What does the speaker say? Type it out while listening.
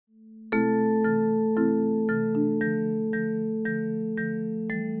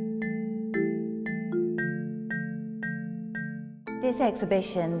This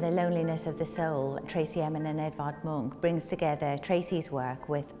exhibition, The Loneliness of the Soul, Tracey Emin and Edvard Munch, brings together Tracey's work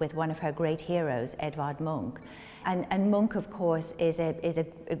with one of her great heroes, Edvard Munch. And Munch, of course, is a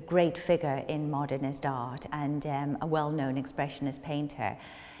great figure in modernist art and a well-known expressionist painter.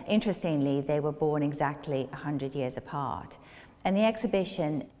 Interestingly, they were born exactly 100 years apart. And the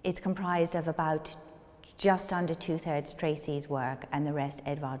exhibition is comprised of about just under 2/3 Tracey's work and the rest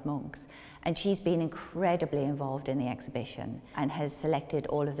Edvard Munch's. And she's been incredibly involved in the exhibition and has selected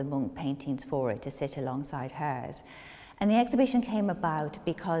all of the Munch paintings for it to sit alongside hers. And the exhibition came about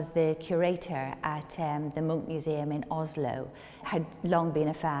because the curator at the Munch Museum in Oslo had long been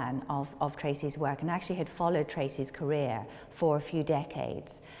a fan of Tracey's work and actually had followed Tracey's career for a few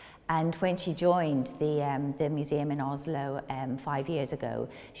decades. And when she joined the museum in Oslo 5 years ago,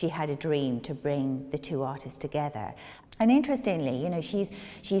 she had a dream to bring the two artists together. And interestingly, you know,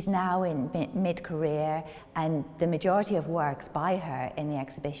 she's now in mid-career, and the majority of works by her in the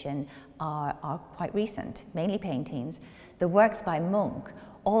exhibition are quite recent, mainly paintings. The works by Munch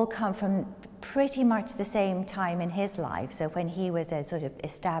all come from pretty much the same time in his life, so when he was a sort of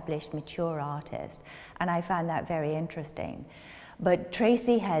established, mature artist, and I found that very interesting. But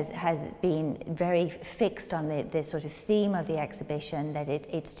Tracey has been very fixed on the sort of theme of the exhibition, that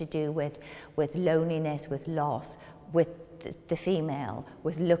it's to do with loneliness, with loss, with the female,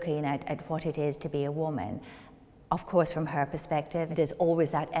 with looking at what it is to be a woman. Of course, from her perspective, there's always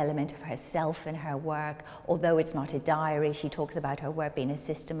that element of herself in her work. Although it's not a diary, she talks about her work being a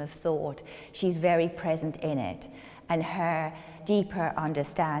system of thought. She's very present in it. And her deeper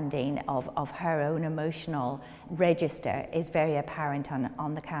understanding of her own emotional register is very apparent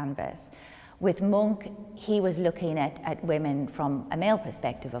on the canvas. With Munch, he was looking at women from a male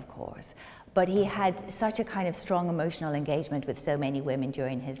perspective, of course, but he had such a kind of strong emotional engagement with so many women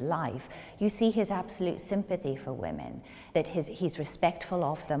during his life. You see his absolute sympathy for women, that he's respectful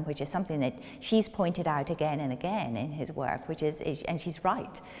of them, which is something that she's pointed out again and again in his work, and she's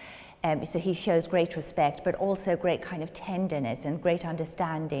right. So he shows great respect, but also great kind of tenderness and great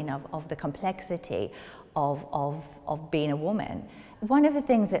understanding of the complexity of being a woman. One of the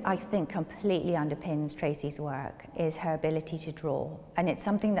things that I think completely underpins Tracey's work is her ability to draw. And it's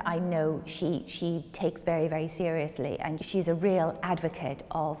something that I know she takes very, very seriously. And she's a real advocate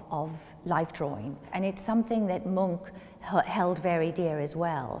of life drawing. And it's something that Munch held very dear as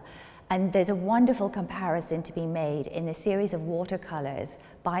well. And there's a wonderful comparison to be made in the series of watercolors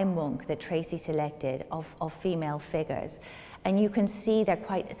by Munch that Tracey selected of female figures. And you can see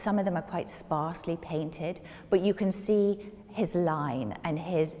some of them are quite sparsely painted, but you can see his line and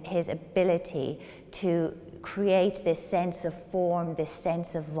his ability to create this sense of form, this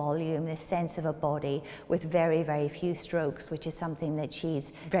sense of volume, this sense of a body with very, very few strokes, which is something that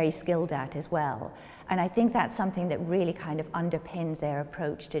she's very skilled at as well. And I think that's something that really kind of underpins their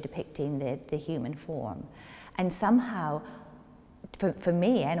approach to depicting the human form. And somehow, for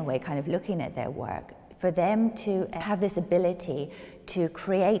me anyway, kind of looking at their work, for them to have this ability to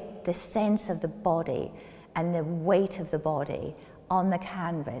create the sense of the body and the weight of the body on the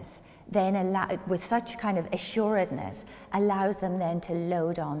canvas, then with such kind of assuredness, allows them then to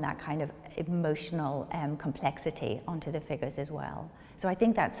load on that kind of emotional complexity onto the figures as well. So I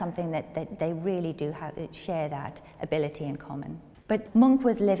think that's something that they really do share that ability in common. But Munch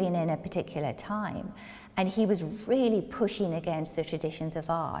was living in a particular time, and he was really pushing against the traditions of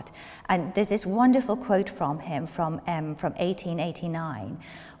art. And there's this wonderful quote from him from 1889,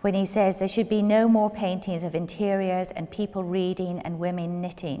 when he says, "There should be no more paintings of interiors and people reading and women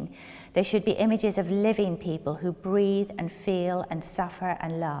knitting. There should be images of living people who breathe and feel and suffer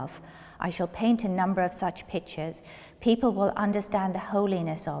and love. I shall paint a number of such pictures. People will understand the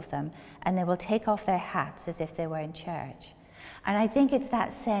holiness of them, and they will take off their hats as if they were in church." And I think it's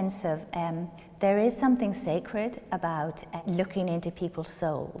that sense of there is something sacred about looking into people's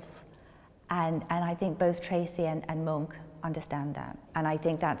souls. And I think both Tracey and Munch understand that. And I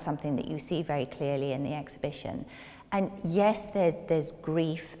think that's something that you see very clearly in the exhibition. And yes, there's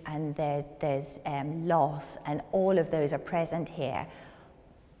grief and there's loss, and all of those are present here.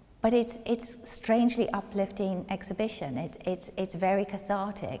 But it's strangely uplifting exhibition. It's very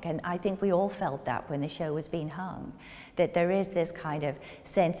cathartic, and I think we all felt that when the show was being hung, that there is this kind of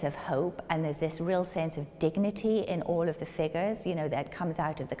sense of hope, and there's this real sense of dignity in all of the figures, you know, that comes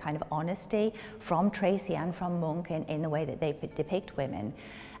out of the kind of honesty from Tracey and from Munch in the way that they depict women.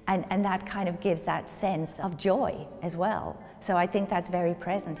 And that kind of gives that sense of joy as well. So I think that's very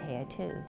present here too.